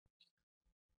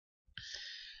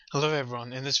Hello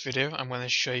everyone, in this video I'm going to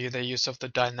show you the use of the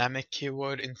dynamic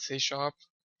keyword in C#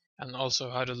 and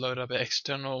also how to load up an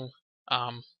external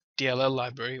DLL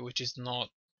library which is not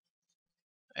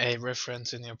a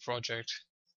reference in your project.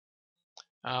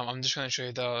 I'm just going to show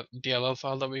you the DLL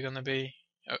file that we're going to be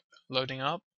loading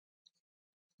up.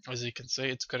 As you can see,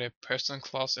 it's got a person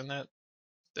class in it.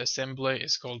 The assembly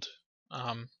is called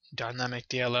dynamic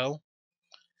DLL.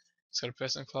 It's got a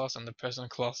person class, and the person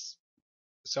class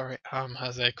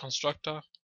has a constructor,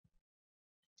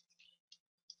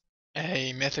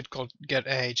 a method called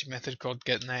getAge, a method called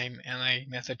getName, and a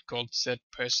method called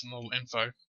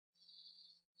setPersonalInfo.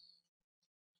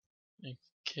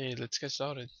 Okay, let's get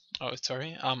started. Oh,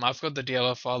 sorry. I've got the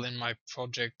DLL file in my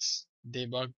projects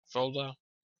debug folder,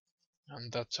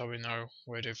 and that's how we know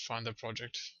where to find the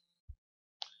project.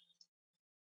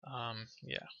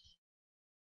 Yeah.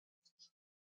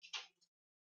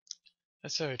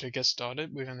 So to get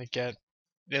started, we're going to get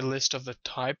a list of the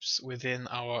types within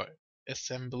our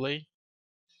assembly.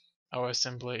 Our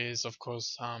assembly is, of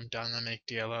course, dynamic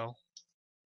DLL.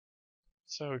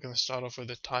 So we're going to start off with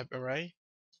a type array.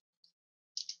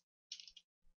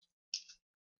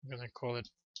 I'm going to call it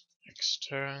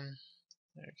extern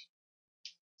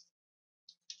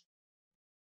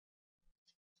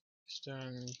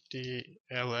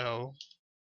DLL.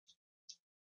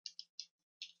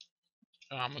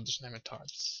 I'll just name it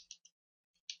types.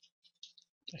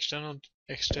 Extern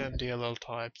DLL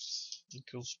types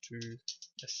equals to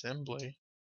assembly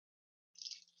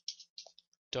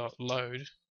dot load.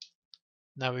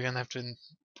 Now we're gonna have to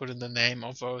put in the name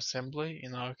of our assembly.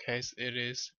 In our case, it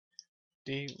is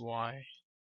dynamic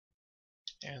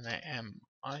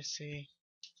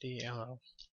DLL,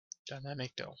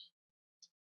 dynamic DLL.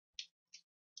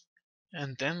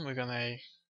 And then we're gonna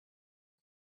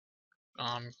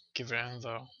give it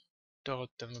another dot.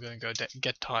 Then we're gonna go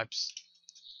get types,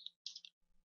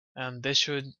 and this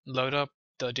should load up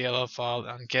the DLL file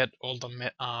and get all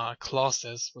the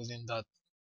classes within that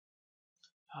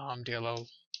DLL.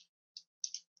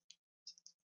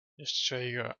 Just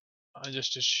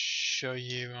to show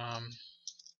you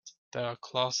the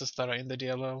classes that are in the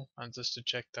DLL, and just to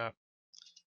check that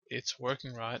it's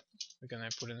working right, we're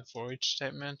gonna put in the for each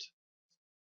statement.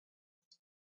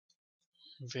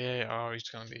 var is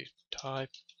gonna be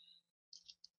type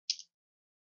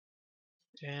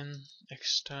in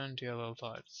extern DLL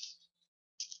types.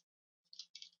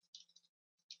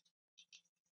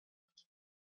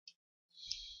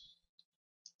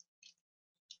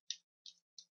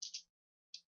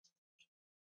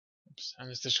 Oops, and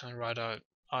it's just gonna write out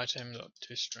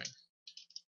item.toString.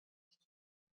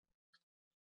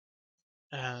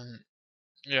 And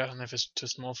yeah, and if it's too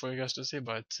small for you guys to see,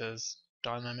 but it says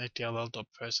dynamic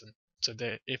DLL.person. So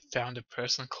it found a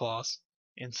person class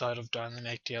inside of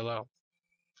dynamic DLL.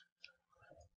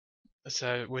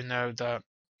 So we know that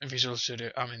Visual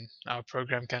Studio, our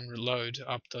program can reload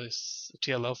up this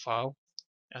DLL file,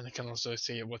 and it can also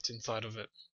see what's inside of it.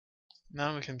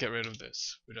 Now we can get rid of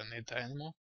this. We don't need that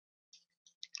anymore.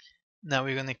 Now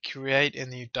we're going to create a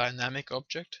new dynamic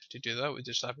object. To do that, we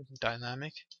just type in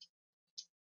dynamic,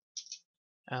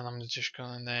 and I'm just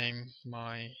going to name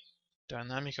my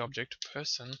dynamic object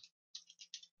person.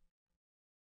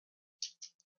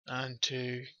 And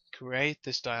to create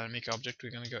this dynamic object,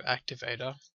 we're going to go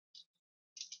activator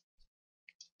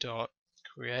dot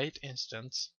create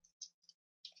instance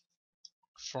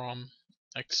from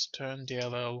extern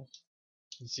DLL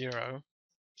 0.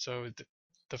 So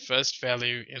the first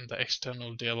value in the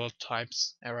external DLL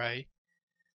types array.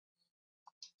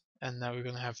 And now we're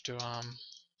going to have to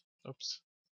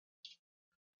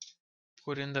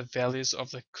put in the values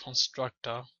of the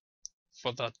constructor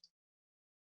for that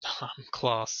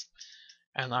class.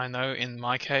 And I know in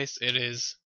my case it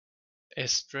is a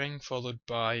string followed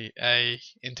by a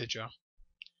integer.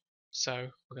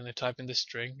 So we're going to type in the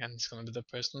string, and it's going to be the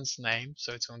person's name.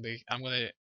 So it's going to be, I'm going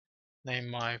to name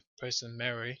my person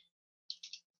Mary,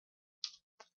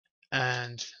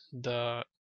 and the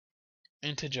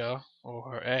integer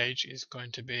or her age is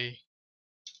going to be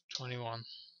 21.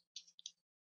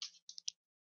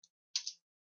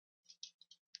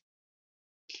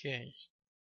 Okay,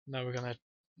 now we're going to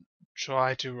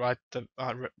try to write the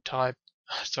try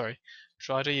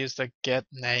to use the get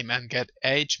name and get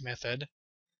age method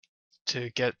to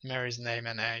get Mary's name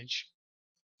and age.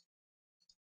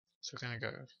 So we're going to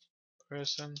go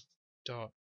person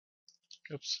dot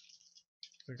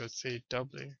we go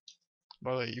CW.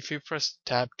 By the way, if you press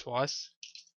tab twice,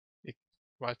 it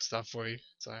writes stuff for you.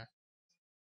 So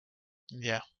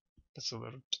yeah, that's a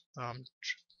little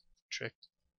trick.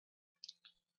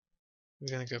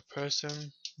 We're gonna go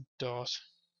person dot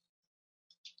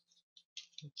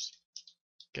Oops.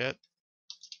 Get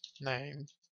name.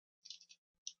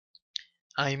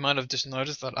 You might have just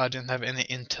noticed that I didn't have any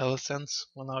IntelliSense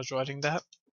when I was writing that.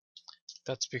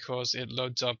 That's because it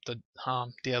loads up the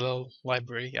DLL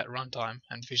library at runtime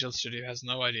and Visual Studio has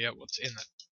no idea what's in it.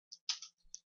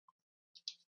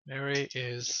 Mary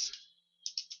is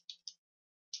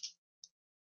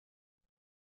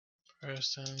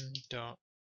person dot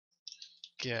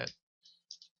get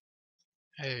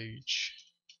age.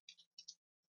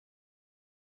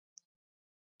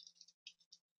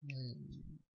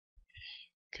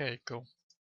 Okay, cool.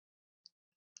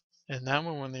 And now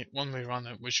when we run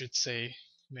it, we should say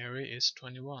Mary is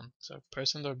 21. So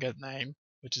person.getName,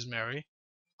 which is Mary,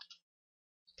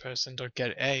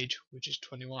 person.getAge, which is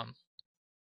 21.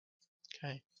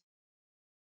 Okay.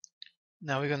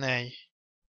 Now we're gonna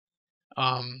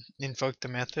invoke the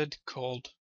method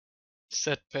called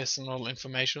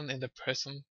setPersonalInformation in the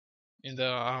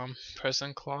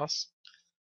person class.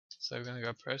 So we're gonna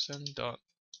go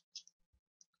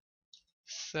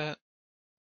person.set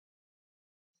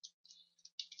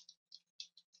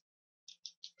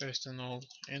personal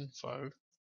info,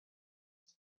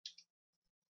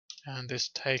 and this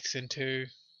takes into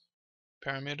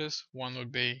parameters. One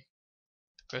would be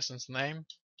the person's name,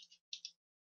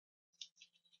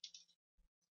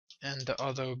 and the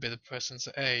other would be the person's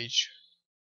age.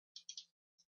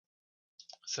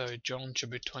 So John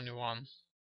should be 21. I'm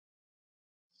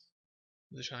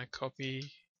just gonna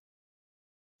copy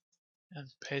and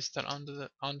paste that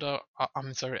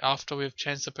after we've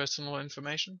changed the personal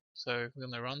information. So we're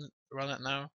gonna run it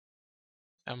now,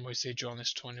 and we see John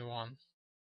is 21.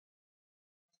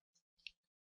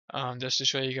 Just to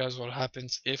show you guys what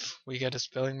happens if we get a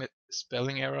spelling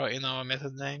error in our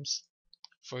method names.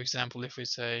 For example, if we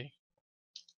say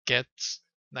get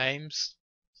names,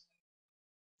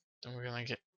 then we're gonna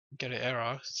get an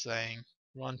error saying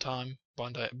runtime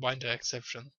binder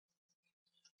exception.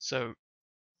 So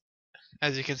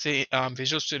as you can see,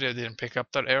 Visual Studio didn't pick up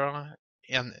that error,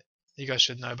 and you guys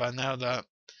should know by now that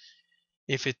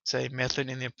if it's a method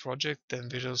in your project, then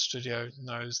Visual Studio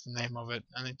knows the name of it,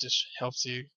 and it just helps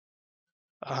you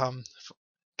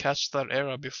catch that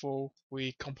error before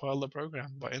we compile the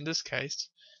program. But in this case,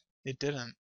 it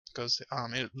didn't, because it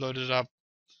loaded up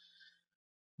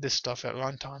this stuff at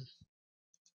runtime.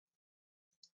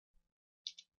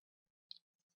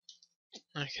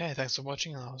 Okay, thanks for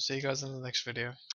watching, and I'll see you guys in the next video.